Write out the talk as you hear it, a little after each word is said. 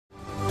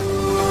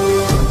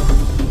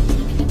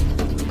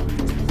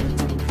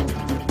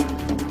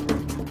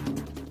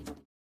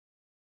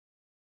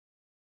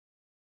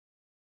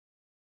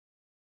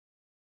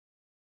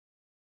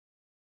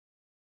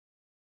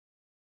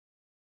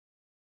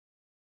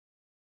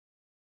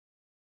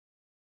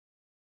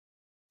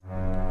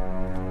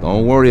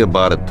Don't worry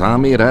about it,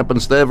 Tommy. It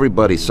happens to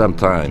everybody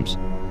sometimes.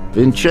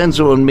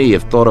 Vincenzo and me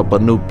have thought up a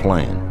new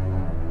plan.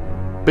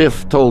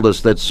 Biff told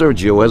us that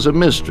Sergio has a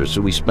mistress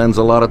who he spends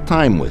a lot of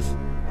time with.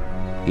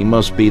 He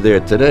must be there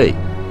today.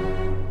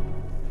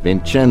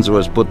 Vincenzo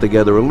has put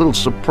together a little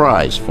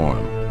surprise for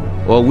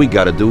him. All we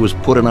gotta do is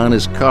put it on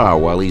his car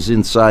while he's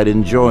inside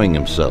enjoying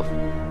himself.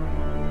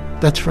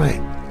 That's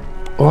right.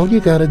 All you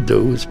gotta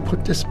do is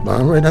put this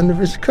bomb right under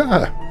his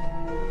car.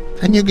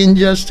 And you can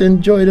just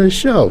enjoy the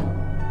show.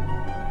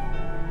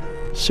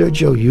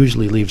 Sergio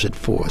usually leaves at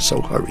 4,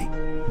 so hurry.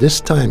 This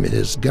time it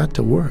has got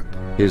to work.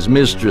 His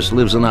mistress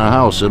lives in a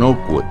house in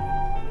Oakwood.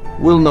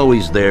 We'll know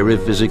he's there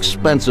if his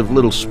expensive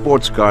little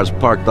sports car's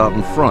parked out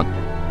in front.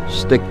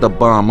 Stick the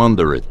bomb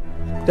under it.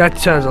 That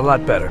sounds a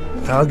lot better.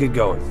 I'll get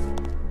going.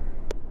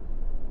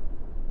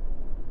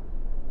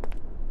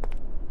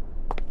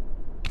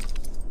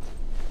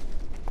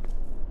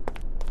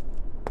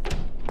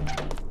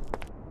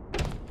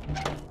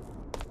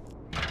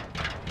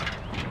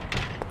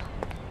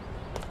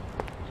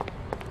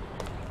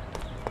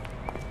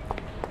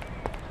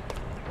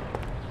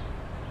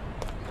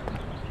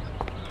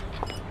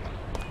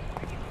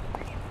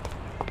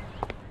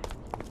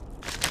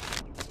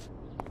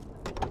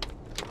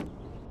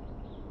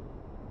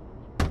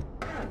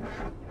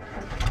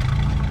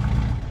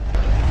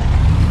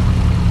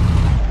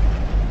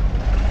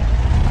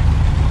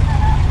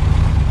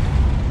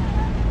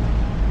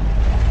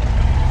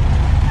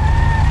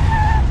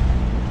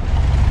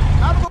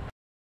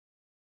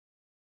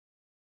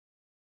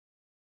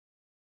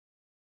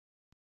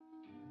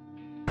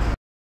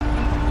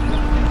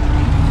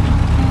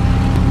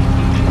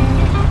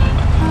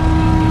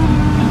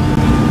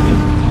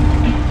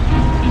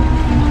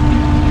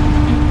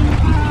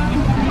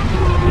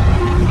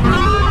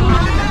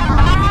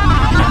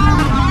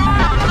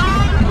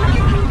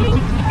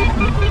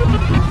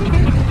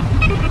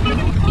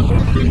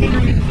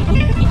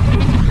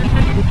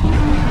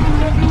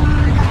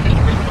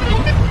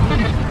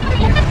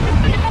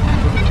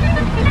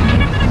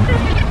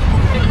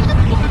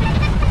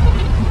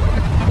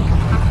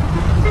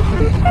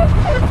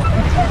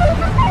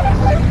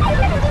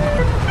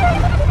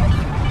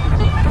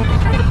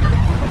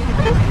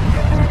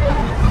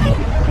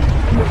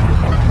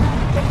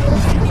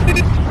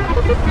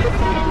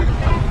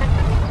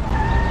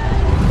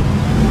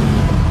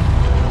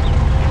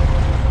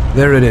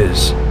 There it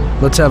is.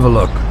 Let's have a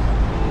look.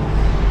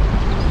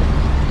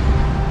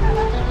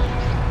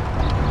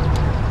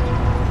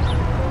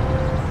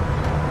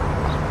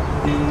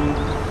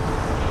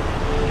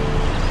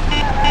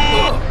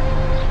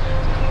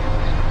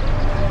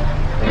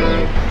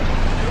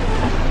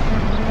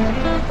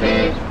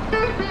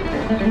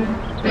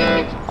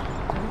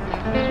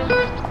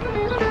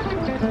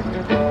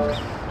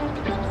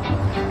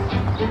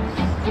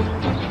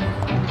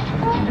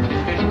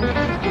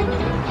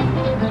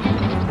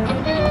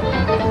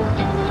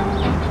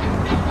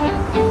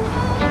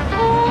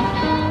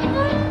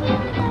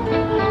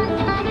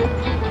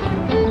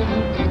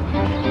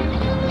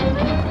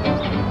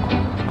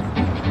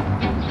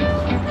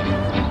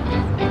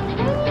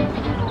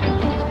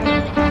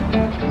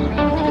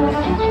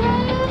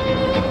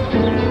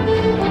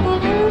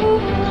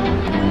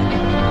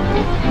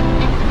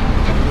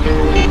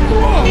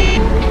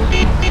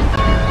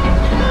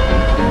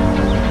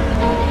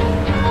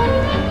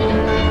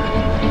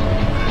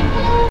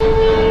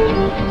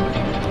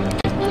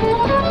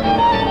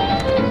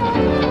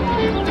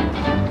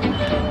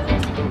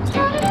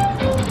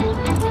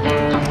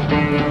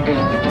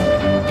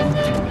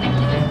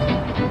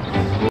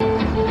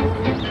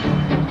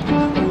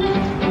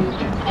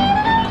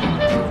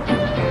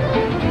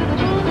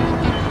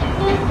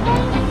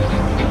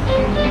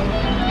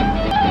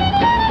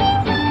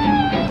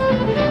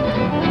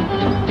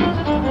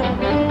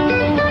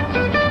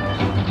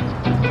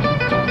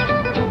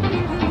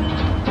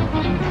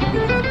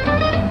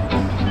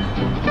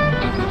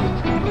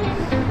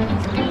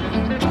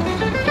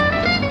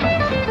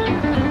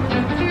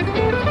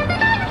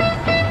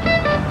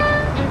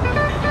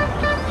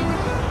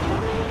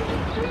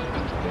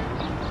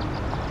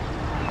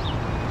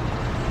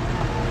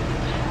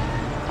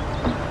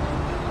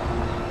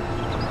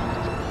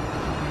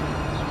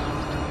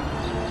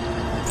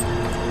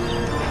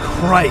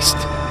 Christ!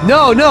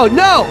 No, no,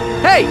 no!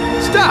 Hey,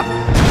 stop!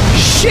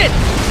 Shit!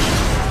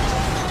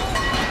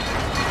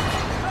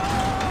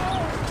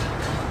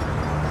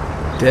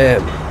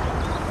 Damn,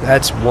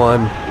 that's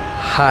one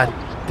hot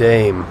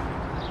dame.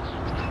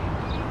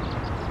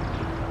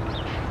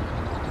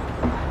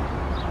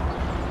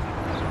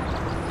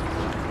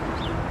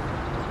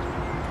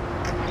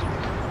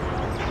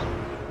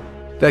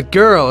 That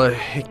girl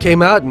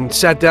came out and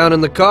sat down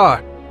in the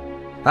car.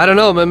 I don't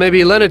know, maybe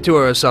he lent it to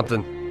her or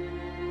something.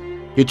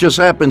 It just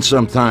happens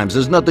sometimes.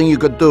 There's nothing you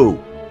could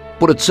do.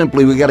 Put it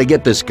simply, we gotta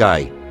get this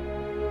guy.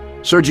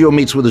 Sergio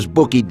meets with his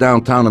bookie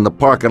downtown in the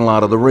parking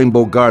lot of the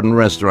Rainbow Garden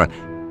restaurant.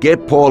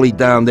 Get Paulie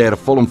down there to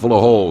fill him full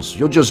of holes.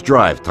 You'll just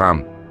drive,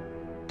 Tom.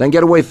 Then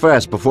get away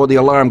fast before the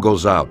alarm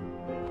goes out.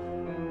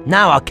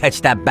 Now I'll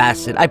catch that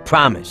bastard, I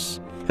promise.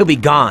 He'll be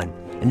gone.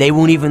 and they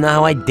won't even know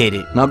how I did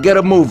it. Now get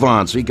a move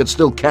on so you can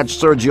still catch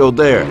Sergio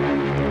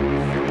there.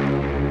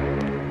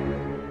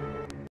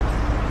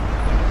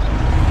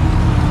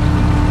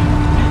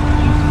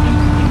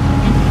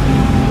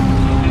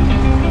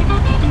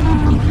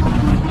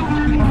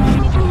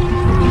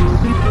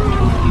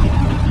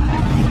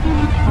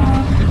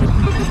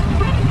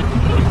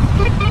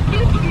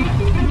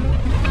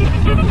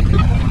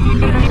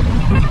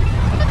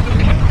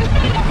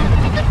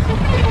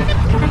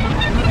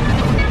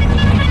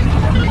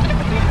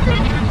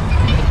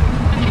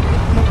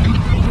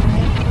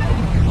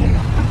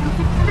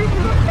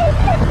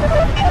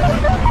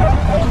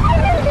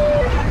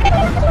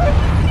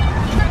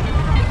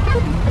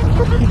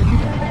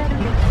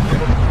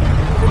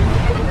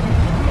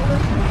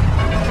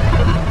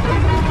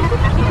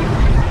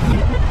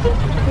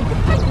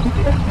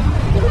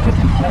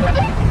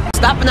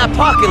 Stop in that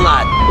parking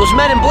lot. Those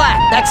men in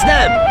black, that's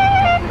them.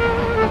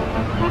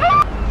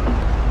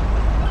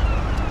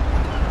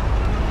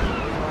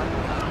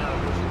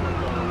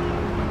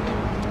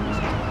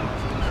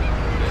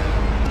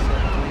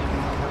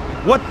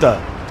 What the?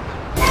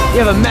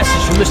 You have a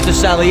message from Mr.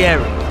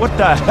 Salieri. What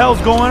the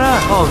hell's going on?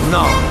 Oh,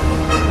 no.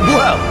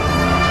 Well,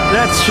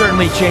 that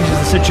certainly changes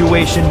the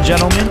situation,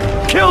 gentlemen.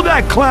 Kill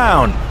that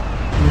clown!